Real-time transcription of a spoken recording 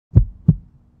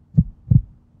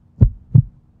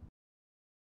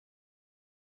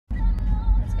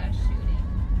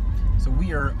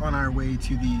we are on our way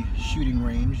to the shooting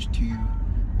range to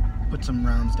put some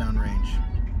rounds down range.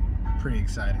 Pretty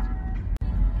excited.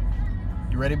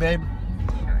 You ready, babe?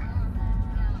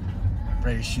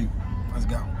 Ready to shoot. Let's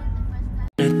go.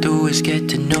 Do is get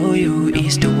to know you,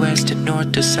 east to west to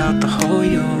north to south, the whole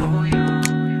you.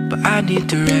 But I need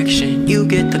direction, you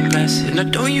get the message. Now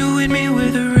don't you hit me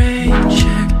with a rain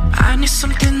check. I need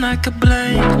something like a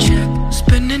blank check.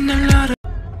 Spending a lot of.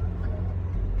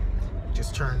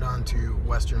 Just turned onto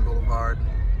Western Boulevard,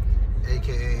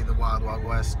 aka the Wild Wild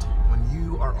West. When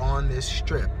you are on this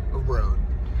strip of road,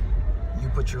 you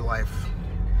put your life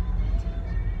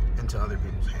into other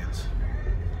people's hands.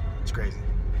 It's crazy.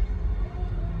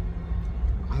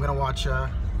 I'm gonna watch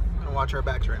our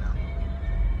backs right now.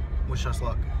 Wish us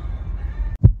luck.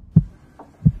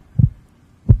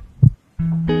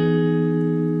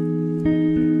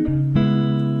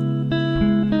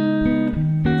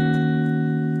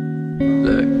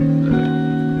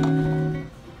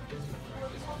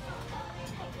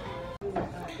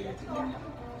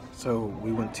 So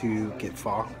we went to get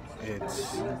pho.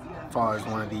 Pho is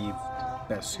one of the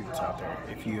best suits out there.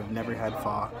 If you have never had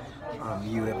pho,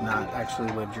 you have not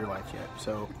actually lived your life yet.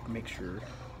 So make sure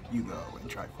you go and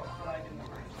try pho.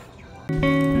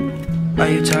 Why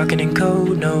you talking in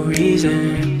code? No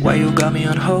reason. Why you got me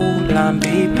on hold? I'm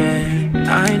beeping.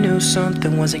 I knew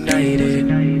something was ignited.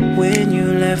 When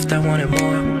you left, I wanted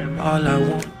more. All I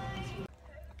want.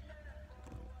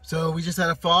 So we just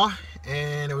had a pho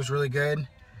and it was really good.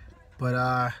 But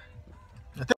I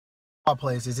think the pho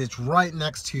place is it's right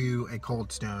next to a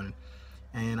Cold Stone.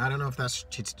 And I don't know if that's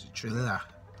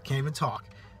can't even talk.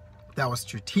 If that was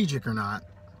strategic or not.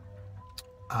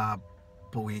 But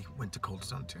we went to Cold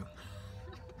Stone too.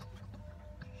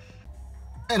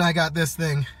 And I got this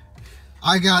thing.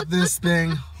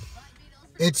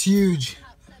 It's huge.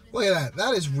 Look at that.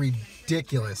 That is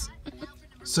ridiculous.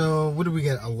 So what did we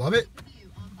get? I love it.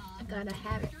 Gotta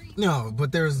have it. No,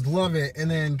 but there's love it,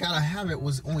 and then gotta have it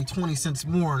was only 20 cents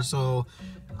more. So,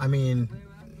 I mean,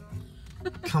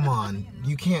 come on,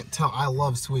 you can't tell. I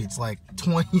love sweets. Like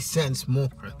 20 cents more.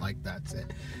 Like that's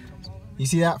it. You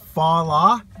see that? Pho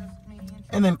La,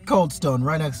 and then Cold Stone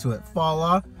right next to it. Pho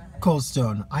La, Cold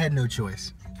Stone. I had no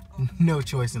choice. No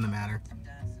choice in the matter.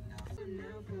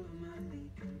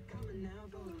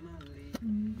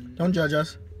 Don't judge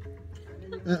us.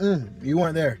 You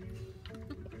weren't there.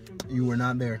 You were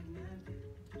not there.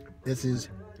 It's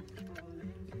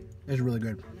really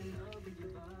good.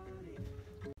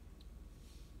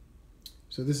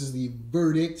 So this is the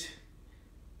verdict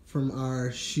from our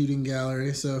shooting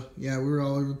gallery. So yeah, we were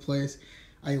all over the place.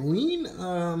 Eileen,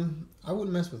 I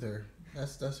wouldn't mess with her.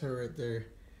 That's her right there.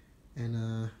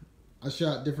 And I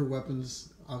shot different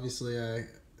weapons. Obviously, I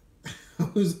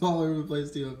was all over the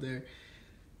place too up there.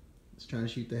 Just trying to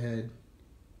shoot the head.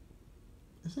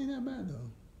 This ain't that bad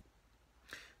though.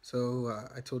 So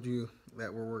I told you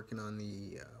that we're working on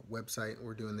the website.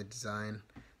 We're doing the design.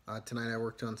 Tonight I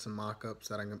worked on some mock-ups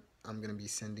that I'm going to be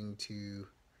sending to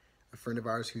a friend of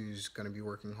ours who's going to be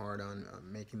working hard on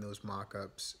making those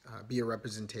mock-ups be a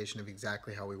representation of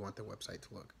exactly how we want the website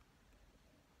to look.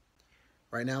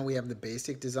 Right now we have the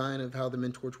basic design of how the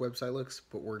Mentorch website looks,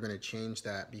 but we're going to change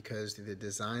that because the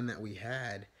design that we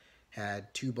had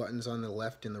 2 buttons on the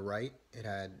left and the right. It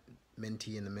had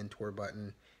Mentee and the Mentor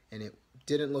button, and it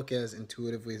didn't look as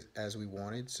intuitively as we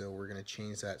wanted, so we're going to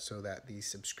change that so that the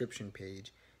subscription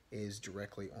page is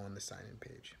directly on the sign-in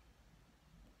page.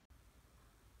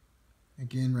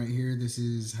 Again, right here, this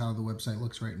is how the website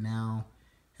looks right now.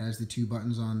 It has the 2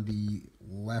 buttons on the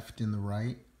left and the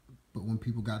right, but when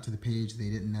people got to the page, they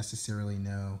didn't necessarily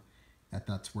know that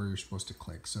that's where you're supposed to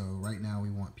click. So right now, we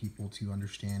want people to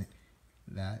understand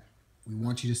that we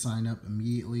want you to sign up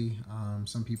immediately.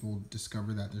 Some people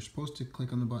discover that they're supposed to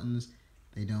click on the buttons.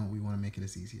 They don't. We want to make it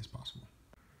as easy as possible.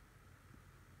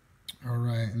 All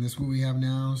right, and this is what we have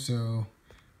now. So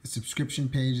the subscription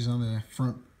page is on the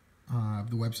front of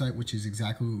the website, which is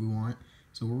exactly what we want.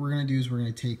 So what we're going to do is we're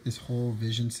going to take this whole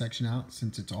vision section out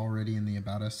since it's already in the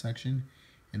About Us section.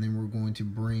 And then we're going to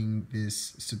bring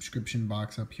this subscription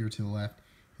box up here to the left.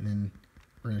 And then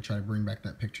we're going to try to bring back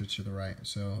that picture to the right.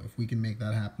 So if we can make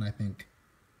that happen, I think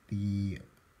the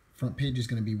front page is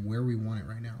going to be where we want it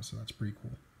right now. So that's pretty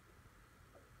cool.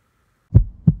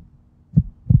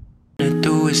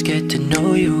 Do is get to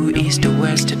know you, east to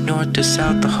west to north to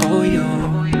south, the whole you.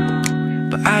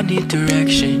 But I need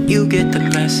direction, you get the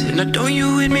message. Now don't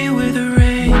you hit me with a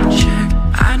rain check.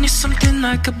 I need something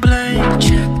like a blank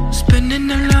check.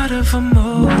 Spending a lot of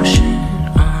emotion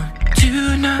on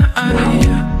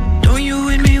tonight. Don't you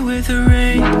hit me with a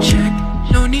rain check.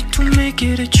 No need to make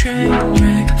it a train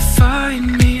wreck.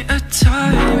 Find me a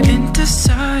time and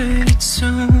decide it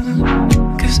soon,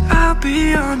 'cause I'll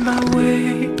be on my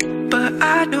way, but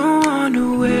I don't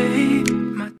wanna wait.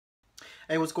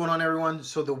 Hey, what's going on, everyone?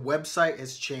 So the website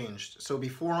has changed. So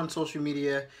before on social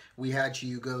media, we had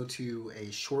you go to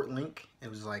a short link. It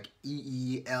was like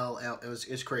EELL.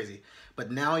 It's crazy.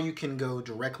 But now you can go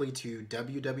directly to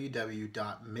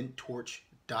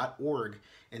www.minttorch.org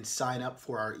and sign up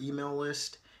for our email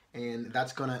list. And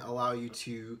that's going to allow you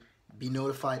to be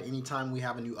notified anytime we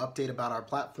have a new update about our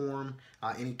platform,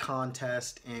 any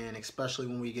contest, and especially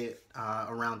when we get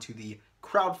around to the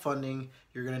crowdfunding,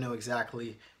 you're going to know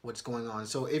exactly what's going on.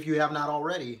 So if you have not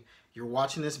already, you're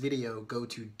watching this video, go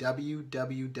to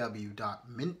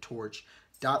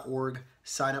www.minttorch.org,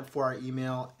 sign up for our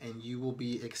email, and you will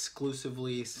be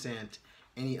exclusively sent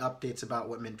any updates about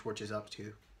what MintTorch is up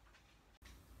to.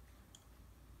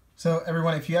 So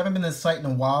everyone, if you haven't been to the site in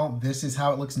a while, this is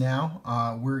how it looks now.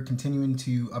 We're continuing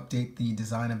to update the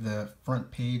design of the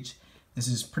front page. This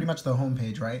is pretty much the home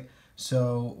page, right?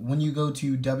 So when you go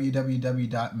to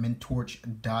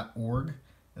www.minttorch.org,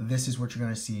 this is what you're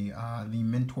going to see. The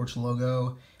MintTorch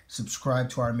logo,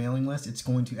 subscribe to our mailing list. It's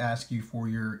going to ask you for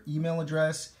your email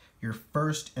address, your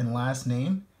first and last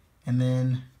name, and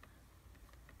then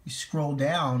you scroll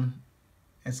down,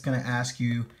 it's going to ask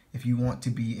you if you want to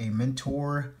be a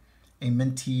mentor, a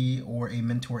mentee, or a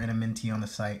mentor and a mentee on the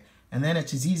site. And then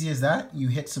it's as easy as that. You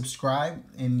hit subscribe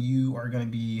and you are going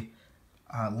to be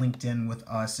linked in with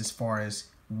us as far as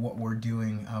what we're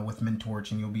doing with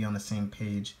MintTorch, and you'll be on the same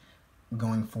page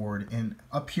going forward. And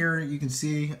up here you can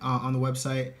see on the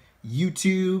website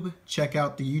YouTube. Check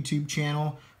out the YouTube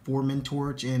channel for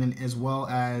MintTorch, and as well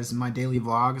as my daily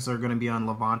vlogs are going to be on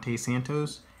Lavontay,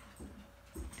 Santos.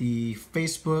 The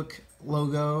Facebook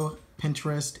logo,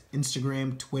 Pinterest,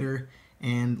 Instagram, Twitter,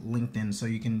 and LinkedIn. So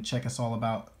you can check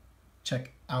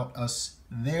out us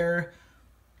there.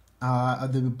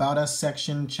 The About Us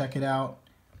section, check it out.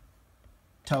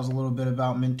 Tells a little bit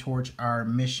about MintTorch, our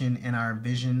mission and our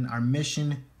vision. Our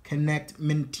mission, connect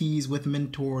mentees with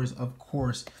mentors, of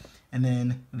course. And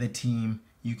then the team.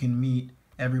 You can meet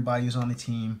everybody who's on the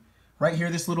team. Right here,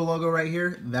 this little logo right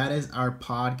here, that is our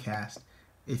podcast,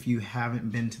 if you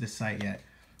haven't been to the site yet.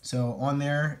 So on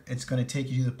there, it's going to take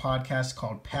you to the podcast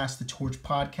called Pass the Torch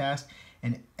Podcast.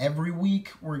 And every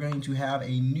week, we're going to have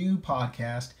a new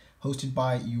podcast hosted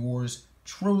by yours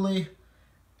truly,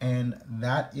 and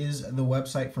that is the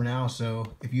website for now.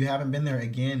 So if you haven't been there,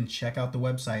 again, check out the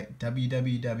website,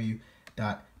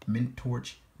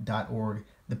 www.minttorch.org.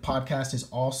 The podcast is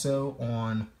also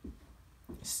on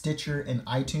Stitcher and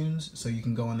iTunes, so you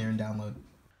can go in there and download.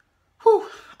 Whew,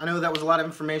 I know that was a lot of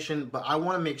information, but I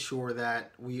want to make sure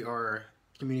that we are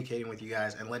communicating with you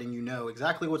guys and letting you know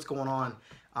exactly what's going on.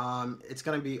 It's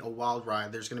going to be a wild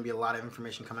ride. There's going to be a lot of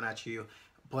information coming at you.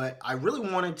 But I really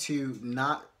wanted to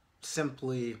not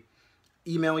simply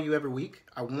email you every week.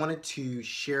 I wanted to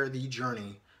share the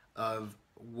journey of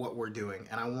what we're doing.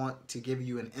 And I want to give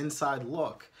you an inside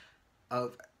look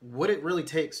of what it really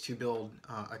takes to build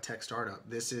a tech startup.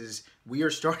 We are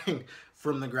starting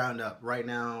from the ground up. Right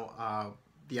now,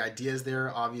 the idea is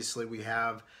there. Obviously, we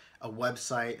have a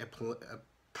website, a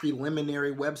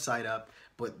preliminary website up,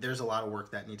 but there's a lot of work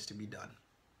that needs to be done.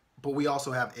 But we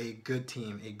also have a good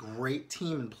team, a great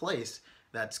team in place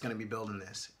that's going to be building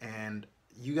this. And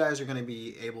you guys are going to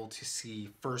be able to see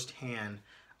firsthand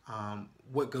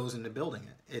what goes into building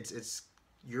it.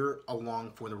 You're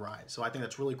along for the ride. So I think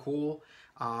that's really cool.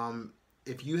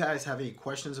 If you guys have any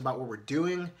questions about what we're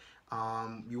doing,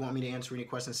 you want me to answer any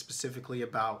questions specifically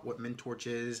about what MintTorch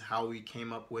is, how we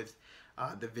came up with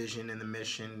the vision and the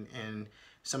mission and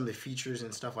some of the features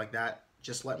and stuff like that,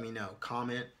 just let me know.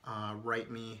 Comment,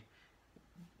 write me.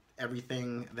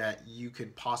 Everything that you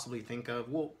could possibly think of,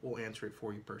 we'll answer it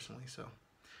for you personally. So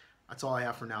that's all I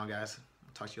have for now, guys.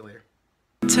 I'll talk to you later.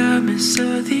 Time is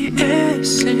of the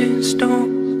essence,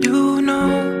 don't you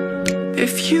know?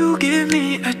 If you give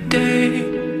me a day,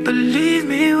 believe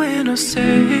me when I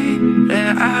say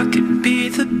that I could be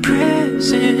the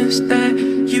presence that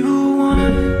you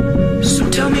want. So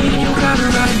tell me you got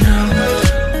it right now,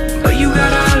 but you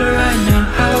got it right now.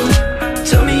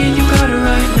 Tell me you got it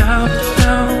right now.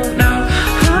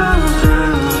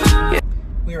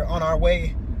 We are on our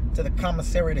way to the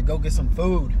commissary to go get some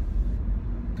food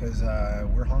because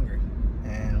we're hungry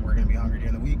and we're gonna be hungry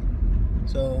during the week.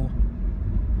 So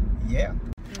yeah.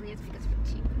 Maybe it's because we're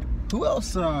cheap. Who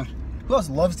else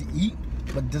loves to eat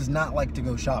but does not like to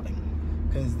go shopping?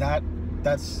 Because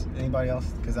that's anybody else?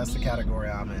 Because that's the category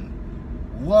I'm in.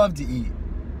 Love to eat,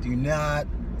 do not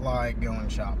like going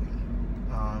shopping.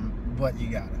 But you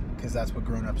gotta, because that's what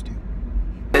grown-ups do.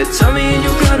 Tell me you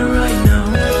got it right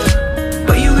now.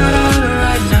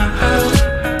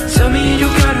 me you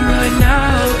got it right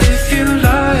now. If you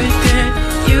like, then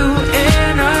you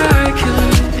and I can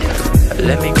live.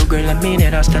 Let me go, girl, I mean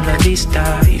it, hasta la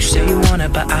vista. You say you want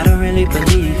it, but I don't really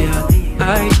believe you.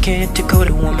 I can't decode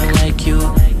a woman like you.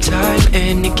 Time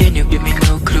and again, you give me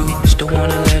no clue. Still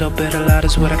want a little bit, a lot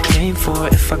is what I came for.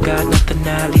 If I got nothing,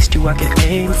 at least you I can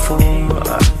aim for.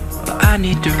 I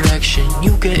need direction,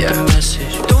 you get the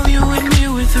message. Throw you with me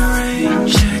with a rain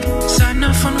check. Sign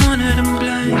off on one of them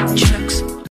blank checks.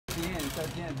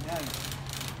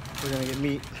 We're gonna get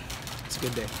meat. It's a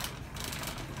good day.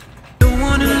 Don't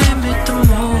wanna limit the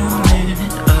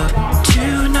moment up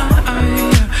till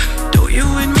night. Throw you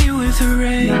with me with a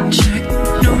rain check.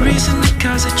 No reason to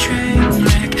cause a train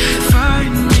wreck.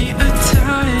 Find me a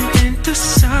time and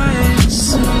decide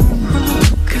soon,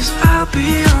 cause I'll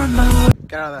be on my way.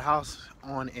 Got out of the house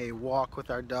on a walk with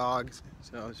our dogs,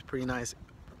 so it's pretty nice,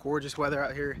 gorgeous weather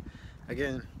out here.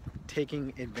 Again,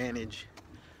 taking advantage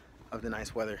of the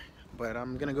nice weather. But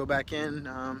I'm gonna go back in,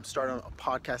 start a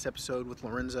podcast episode with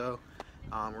Lorenzo.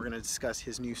 We're gonna discuss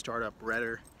his new startup,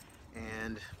 Redder,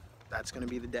 and that's gonna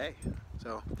be the day.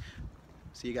 So,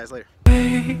 see you guys later.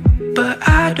 But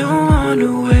I don't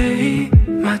wanna wait.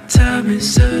 My time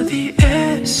is of the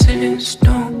essence.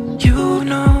 Don't you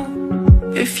know?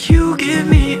 If you give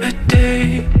me a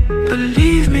day,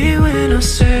 believe me when I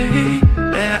say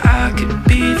that I could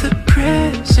be the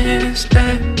presence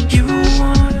that you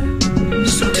want.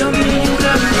 So tell me you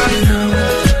got it right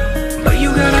now, but you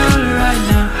got it all right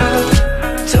now.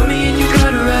 Tell me and you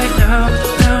got it right now,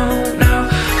 now.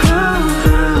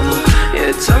 Oh,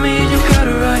 yeah, tell me and you got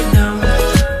it right now,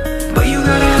 but you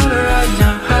got it all right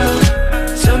now.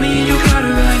 Tell me and you got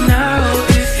it right now.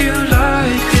 If you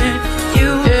like it,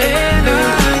 you and I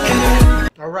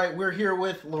can. Alright, we're here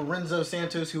with Lorenzo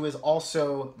Santos, who is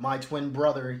also my twin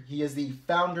brother. He is the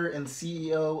founder and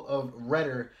CEO of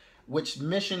Redder, which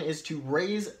mission is to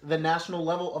raise the national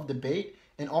level of debate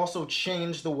and also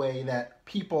change the way that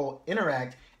people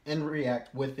interact and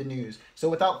react with the news. So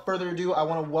without further ado, I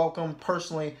want to welcome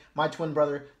personally my twin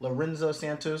brother, Lorenzo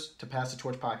Santos, to Pass the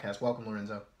Torch podcast. Welcome,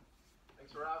 Lorenzo.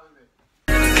 Thanks for having me.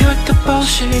 Cut the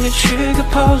bullshit, trigger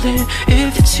pulling.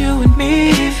 If it's you and me,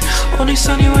 if only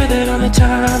sunny weather on the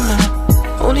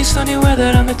timeline, only sunny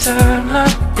weather on the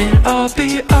timeline, then I'll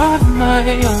be on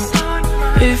my own.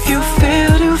 If you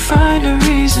fail to find a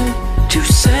reason to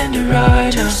send it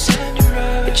right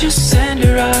now, just send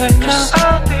it right now.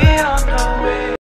 I'll be on my way.